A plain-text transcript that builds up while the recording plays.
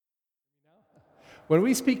When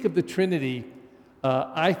we speak of the Trinity,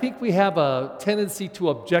 I think we have a tendency to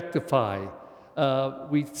objectify.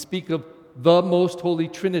 We speak of the Most Holy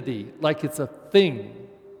Trinity like it's a thing,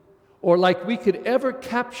 or like we could ever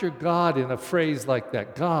capture God in a phrase like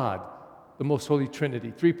that. God, the Most Holy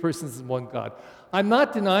Trinity, three persons in one God. I'm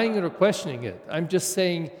not denying it or questioning it. I'm just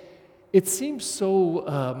saying it seems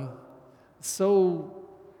so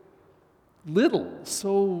little,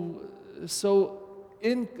 so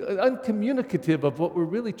uncommunicative of what we're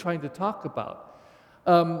really trying to talk about.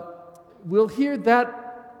 We'll hear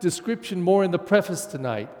that description more in the preface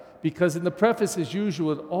tonight, because in the preface, as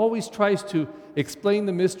usual, it always tries to explain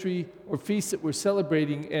the mystery or feast that we're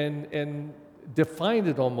celebrating and define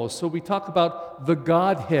it almost. So we talk about the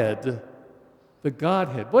Godhead. The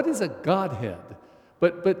Godhead. What is a Godhead?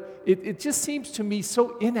 But it just seems to me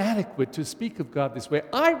so inadequate to speak of God this way.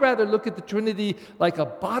 I rather look at the Trinity like a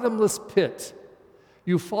bottomless pit.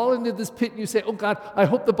 You fall into this pit and you say, oh God, I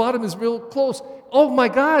hope the bottom is real close. Oh my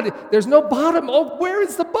God, there's no bottom. Oh, where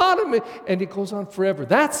is the bottom? And it goes on forever.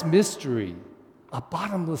 That's mystery, a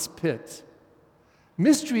bottomless pit.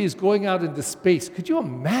 Mystery is going out into space. Could you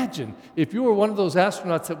imagine if you were one of those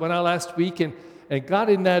astronauts that went out last week and got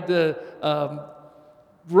in that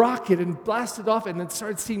rocket and blasted off and then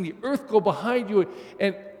started seeing the Earth go behind you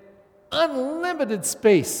and unlimited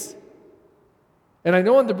space. And I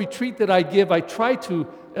know on the retreat that I give, I try to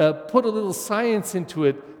put a little science into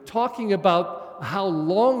it, talking about how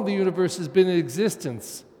long the universe has been in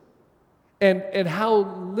existence and how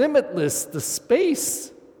limitless the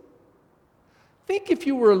space. Think if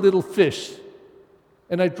you were a little fish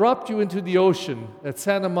and I dropped you into the ocean at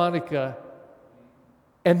Santa Monica,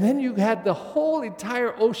 and then you had the whole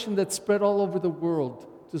entire ocean that spread all over the world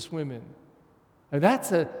to swim in. And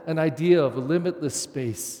that's an idea of a limitless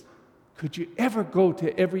space. Could you ever go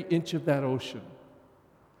to every inch of that ocean?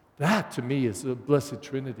 That, to me, is the Blessed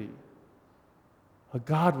Trinity. A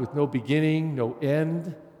God with no beginning, no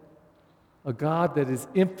end. A God that is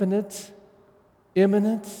infinite,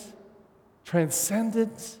 immanent,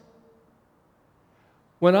 transcendent.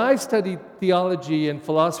 When I studied theology and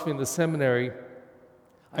philosophy in the seminary,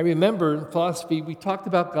 I remember in philosophy we talked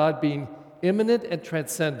about God being immanent and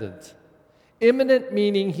transcendent. Immanent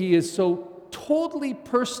meaning He is so totally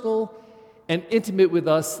personal and intimate with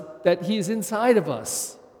us that He is inside of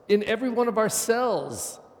us, in every one of our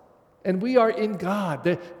cells. And we are in God.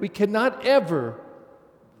 That we cannot ever,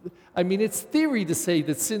 it's theory to say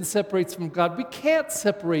that sin separates from God. We can't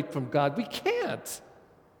separate from God. We can't.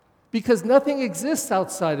 Because nothing exists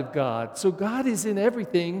outside of God. So God is in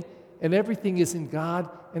everything, and everything is in God,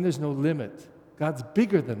 and there's no limit. God's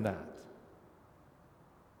bigger than that.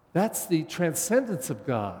 That's the transcendence of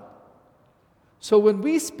God. So when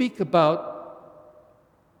we speak about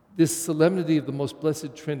this solemnity of the most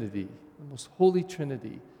blessed Trinity, the most Holy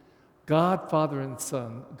Trinity, God, Father, and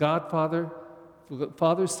Son, God, Father,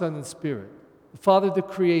 Son, and Spirit, the Father, the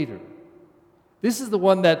Creator. This is the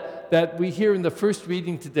one that we hear in the first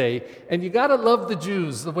reading today, and you got to love the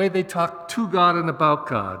Jews, the way they talk to God and about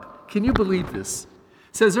God. Can you believe this?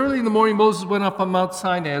 It says, early in the morning, Moses went up on Mount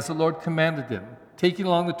Sinai as the Lord commanded him, taking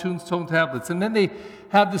along the tombstone tablets. And then they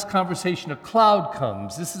have this conversation. A cloud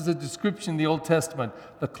comes. This is a description in the Old Testament.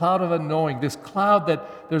 The cloud of unknowing. This cloud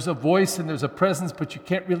that there's a voice and there's a presence, but you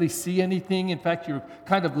can't really see anything. In fact, you're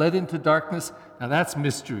kind of led into darkness. Now that's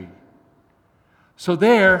mystery. So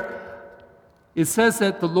there, it says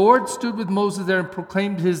that the Lord stood with Moses there and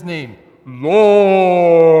proclaimed his name.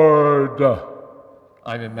 Lord,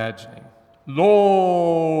 I'm imagining.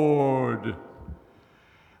 Lord.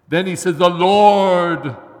 Then he says, the Lord,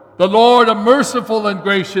 a merciful and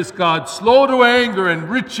gracious God, slow to anger and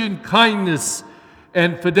rich in kindness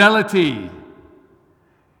and fidelity.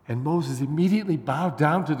 And Moses immediately bowed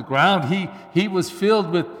down to the ground. He was filled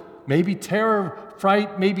with maybe terror,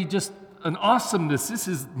 fright, maybe just an awesomeness. This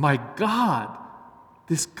is my God.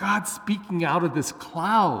 This God speaking out of this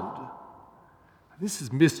cloud. This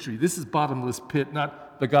is mystery. This is bottomless pit,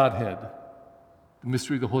 not the Godhead. The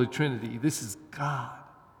mystery of the Holy Trinity. This is God.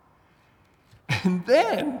 And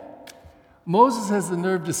then Moses has the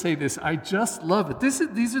nerve to say this. I just love it.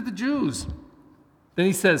 These are the Jews. Then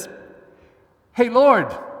he says, hey,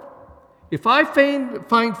 Lord, if I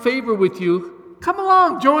find favor with you, come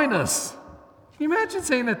along, join us. Can you imagine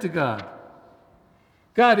saying that to God?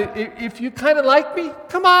 God, if you kind of like me,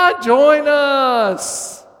 come on, join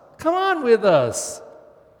us. Come on with us.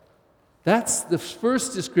 That's the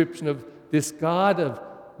first description of this God of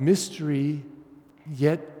mystery,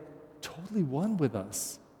 yet totally one with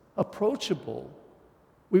us, approachable.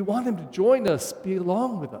 We want him to join us, be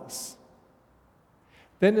along with us.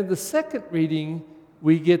 Then in the second reading,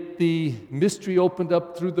 we get the mystery opened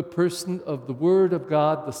up through the person of the Word of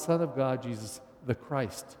God, the Son of God, Jesus the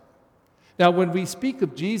Christ. Now, when we speak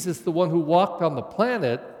of Jesus, the one who walked on the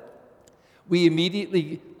planet, we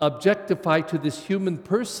immediately objectify to this human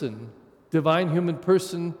person, divine human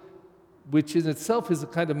person, which in itself is a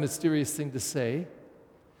kind of mysterious thing to say.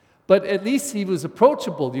 But at least he was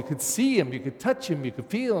approachable. You could see him, you could touch him, you could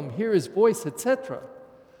feel him, hear his voice, etc.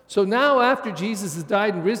 So now after Jesus has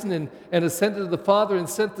died and risen and ascended to the Father and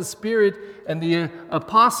sent the Spirit, and the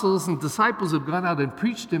apostles and disciples have gone out and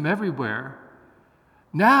preached him everywhere,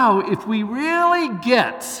 now if we really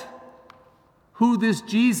get who this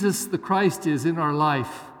Jesus the Christ is in our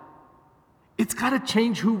life, it's got to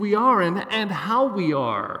change who we are and how we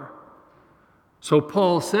are. So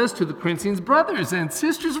Paul says to the Corinthians, brothers and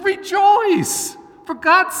sisters, rejoice! For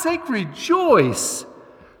God's sake, rejoice!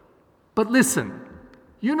 But listen,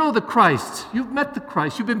 you know the Christ. You've met the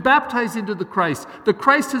Christ. You've been baptized into the Christ. The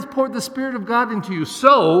Christ has poured the Spirit of God into you.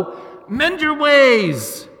 So, mend your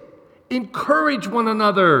ways. Encourage one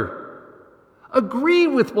another. Agree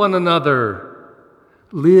with one another.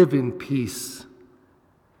 Live in peace.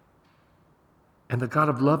 And the God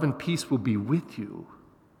of love and peace will be with you.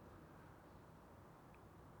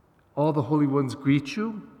 All the holy ones greet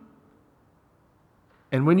you.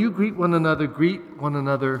 And when you greet one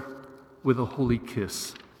another with a holy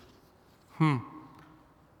kiss.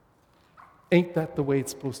 Ain't that the way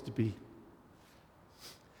it's supposed to be?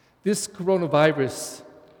 This coronavirus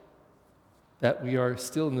that we are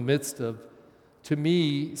still in the midst of, to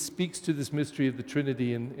me, speaks to this mystery of the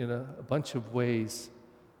Trinity in a bunch of ways.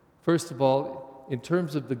 First of all, in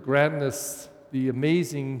terms of the grandness, the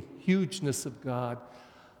amazing hugeness of God,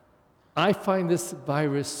 I find this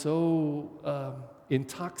virus so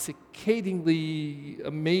intoxicatingly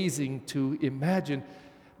amazing to imagine.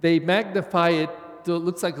 They magnify it till it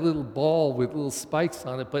looks like a little ball with little spikes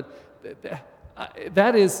on it, but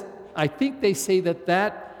that is, I think they say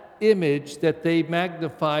that image that they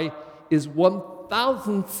magnify is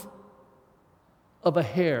 1,000th of a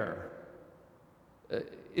hair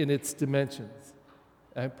in its dimensions.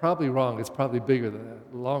 I'm probably wrong, it's probably bigger than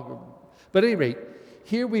that, longer. But at any rate,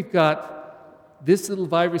 here we've got this little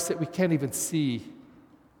virus that we can't even see.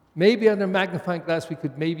 Maybe under a magnifying glass we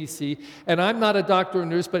could maybe see. And I'm not a doctor or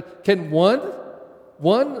nurse, but can one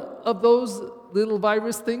of those little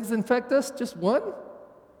virus things infect us? Just one?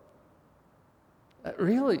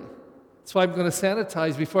 Really? That's why I'm going to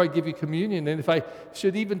sanitize before I give you communion. And if I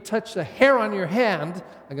should even touch the hair on your hand,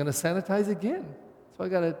 I'm going to sanitize again. So I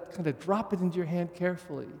got to kind of drop it into your hand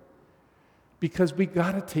carefully. Because we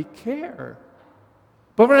got to take care.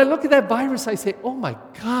 But when I look at that virus, I say, oh my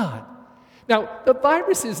God. Now, the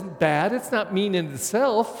virus isn't bad. It's not mean in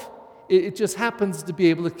itself. It just happens to be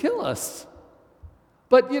able to kill us.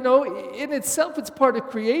 But, you know, in itself, it's part of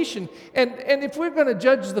creation. And if we're going to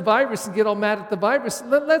judge the virus and get all mad at the virus,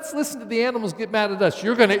 let's listen to the animals get mad at us.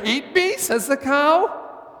 You're going to eat me, says the cow?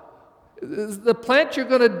 The plant, you're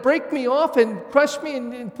going to break me off and crush me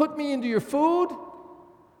and put me into your food?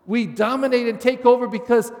 We dominate and take over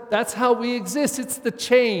because that's how we exist. It's the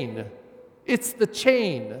chain. It's the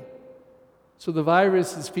chain. So the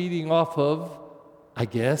virus is feeding off of, I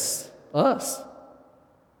guess, us.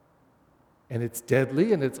 And it's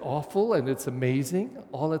deadly, and it's awful, and it's amazing,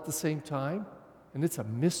 all at the same time. And it's a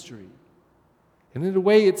mystery. And in a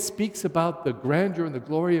way, it speaks about the grandeur and the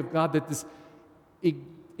glory of God, that this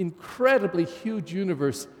incredibly huge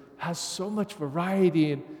universe has so much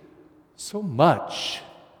variety and so much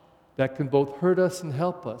that can both hurt us and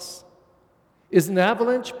help us. Is an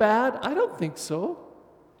avalanche bad? I don't think so.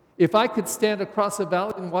 If I could stand across a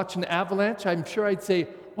valley and watch an avalanche, I'm sure I'd say,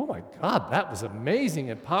 oh my God, that was amazing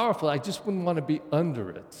and powerful. I just wouldn't want to be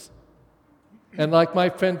under it. And like my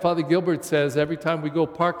friend Father Gilbert says, every time we go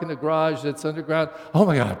park in a garage that's underground, oh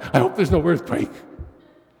my God, I hope there's no earthquake.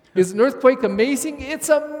 Is an earthquake amazing? It's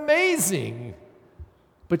amazing.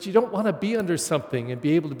 But you don't want to be under something and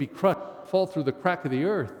be able to be crushed, fall through the crack of the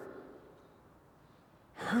earth.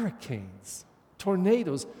 Hurricanes,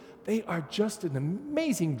 tornadoes, they are just an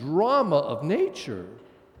amazing drama of nature.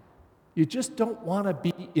 You just don't want to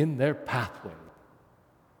be in their pathway.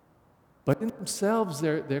 But in themselves,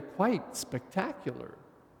 they're quite spectacular.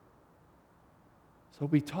 So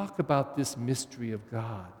we talk about this mystery of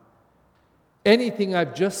God. Anything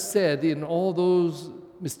I've just said in all those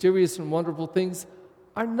mysterious and wonderful things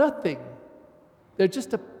are nothing. They're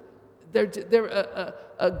just a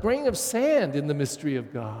grain of sand in the mystery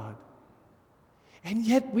of God. And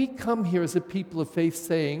yet we come here as a people of faith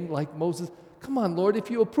saying, like Moses, come on, Lord,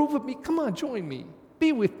 if you approve of me, come on, join me.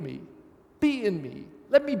 Be with me. Be in me.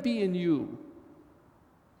 Let me be in you.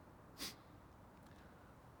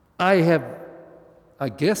 I have, I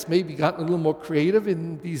guess, maybe gotten a little more creative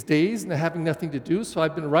in these days and having nothing to do, so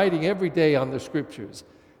I've been writing every day on the scriptures.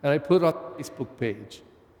 And I put it on the Facebook page.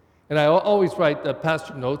 And I always write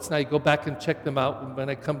pastor notes, and I go back and check them out when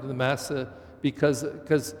I come to the Mass,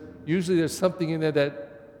 because usually there's something in there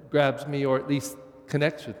that grabs me or at least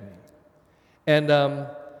connects with me.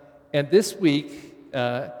 And this week,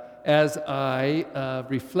 as I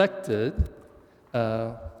reflected,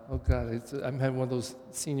 oh God, I'm having one of those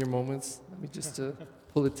senior moments. Let me just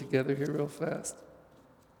pull it together here real fast.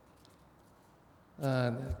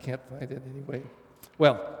 I can't find it anyway.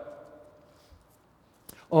 Well,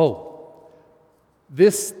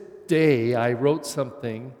 this day I wrote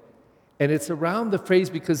something, and it's around the phrase,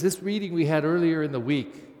 because this reading we had earlier in the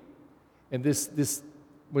week, and this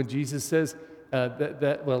when Jesus says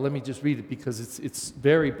well, let me just read it because it's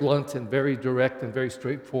very blunt and very direct and very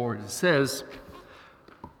straightforward. It says,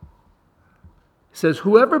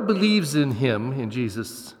 whoever believes in him, in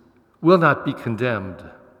Jesus, will not be condemned.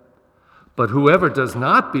 But whoever does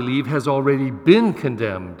not believe has already been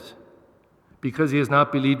condemned, because he has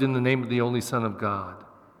not believed in the name of the only Son of God.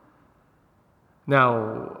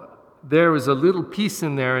 Now, there is a little piece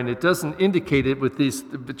in there, and it doesn't indicate it with this,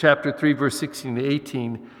 chapter 3, verse 16 to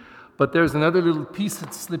 18, but there's another little piece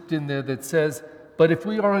that slipped in there that says, but if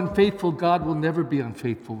we are unfaithful, God will never be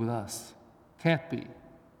unfaithful with us. Can't be.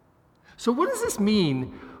 So what does this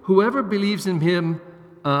mean? Whoever believes in him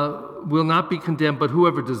will not be condemned, but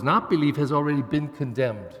whoever does not believe has already been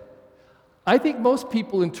condemned. I think most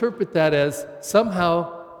people interpret that as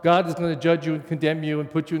somehow God is going to judge you and condemn you and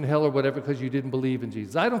put you in hell or whatever because you didn't believe in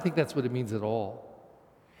Jesus. I don't think that's what it means at all.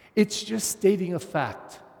 It's just stating a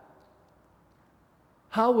fact.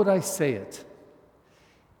 How would I say it?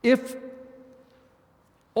 If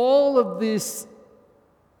all of this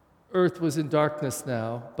earth was in darkness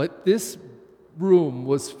now, but this room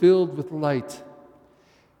was filled with light,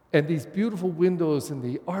 and these beautiful windows and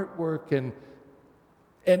the artwork,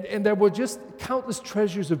 and there were just countless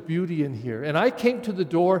treasures of beauty in here. And I came to the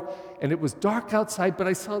door, and it was dark outside, but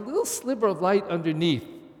I saw a little sliver of light underneath.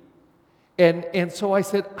 And so I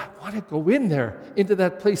said, I want to go in there, into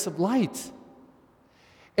that place of light.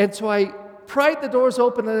 And so I pried the doors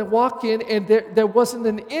open, and I walk in, and there wasn't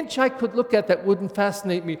an inch I could look at that wouldn't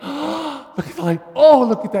fascinate me. Look at the light. Oh,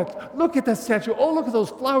 look at that. Look at that statue. Oh, look at those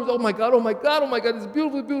flowers. Oh, my God. Oh, my God. Oh, my God. It's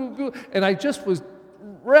beautiful, beautiful, beautiful. And I just was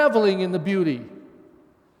reveling in the beauty.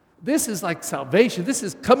 This is like salvation. This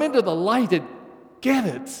is come into the light and get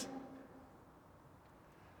it.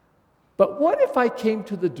 But what if I came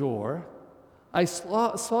to the door, I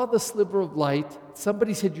saw the sliver of light,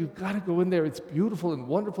 somebody said, you've got to go in there. It's beautiful and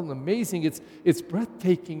wonderful and amazing. It's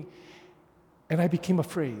breathtaking. And I became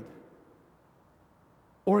afraid.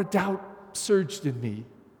 Or a doubt surged in me.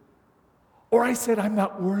 Or I said, I'm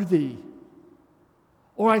not worthy.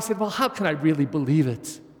 Or I said, well, how can I really believe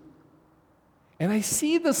it? And I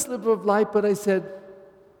see the sliver of light, but I said,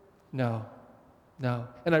 no.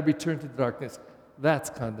 And I returned to the darkness. That's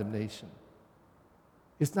condemnation.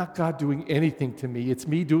 It's not God doing anything to me. It's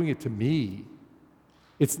me doing it to me.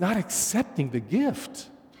 It's not accepting the gift.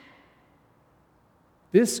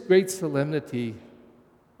 This great solemnity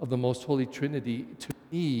of the Most Holy Trinity, to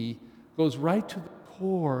me, goes right to the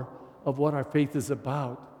core of what our faith is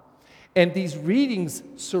about. And these readings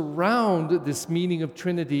surround this meaning of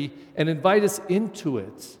Trinity and invite us into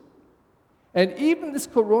it. And even this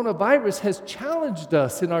coronavirus has challenged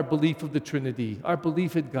us in our belief of the Trinity, our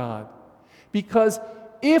belief in God. Because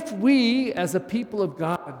if we, as a people of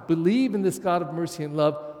God, believe in this God of mercy and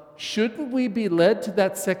love, shouldn't we be led to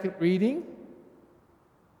that second reading?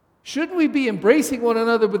 Shouldn't we be embracing one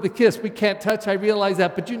another with a kiss? We can't touch, I realize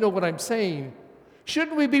that, but you know what I'm saying.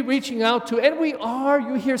 Shouldn't we be reaching out to, and we are,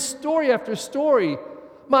 you hear story after story.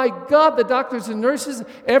 My God, the doctors and nurses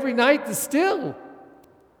every night is still.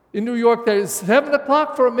 In New York, there's 7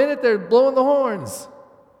 o'clock for a minute, they're blowing the horns.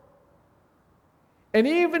 And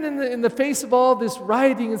even in the face of all this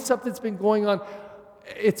rioting and stuff that's been going on,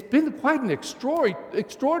 it's been quite an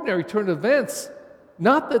extraordinary turn of events.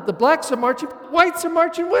 Not that the blacks are marching, whites are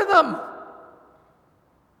marching with them.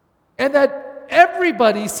 And that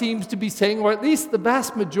everybody seems to be saying, or at least the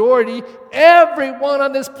vast majority, everyone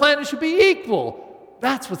on this planet should be equal.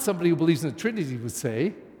 That's what somebody who believes in the Trinity would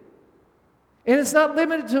say. And it's not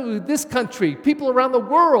limited to this country. People around the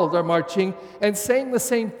world are marching and saying the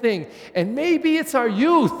same thing. And maybe it's our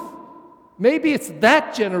youth. Maybe it's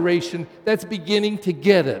that generation that's beginning to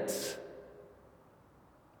get it.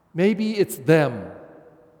 Maybe it's them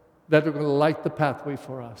that are going to light the pathway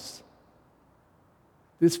for us.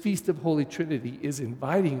 This Feast of Holy Trinity is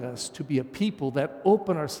inviting us to be a people that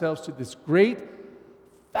open ourselves to this great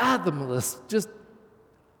fathomless, just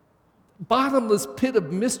bottomless pit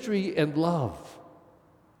of mystery and love.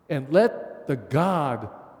 And let the God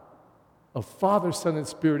of Father, Son, and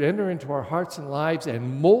Spirit enter into our hearts and lives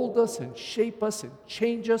and mold us and shape us and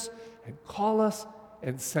change us and call us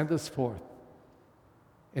and send us forth.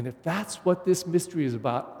 And if that's what this mystery is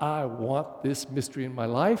about, I want this mystery in my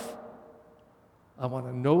life. I want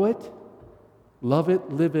to know it, love it,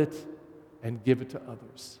 live it, and give it to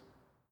others.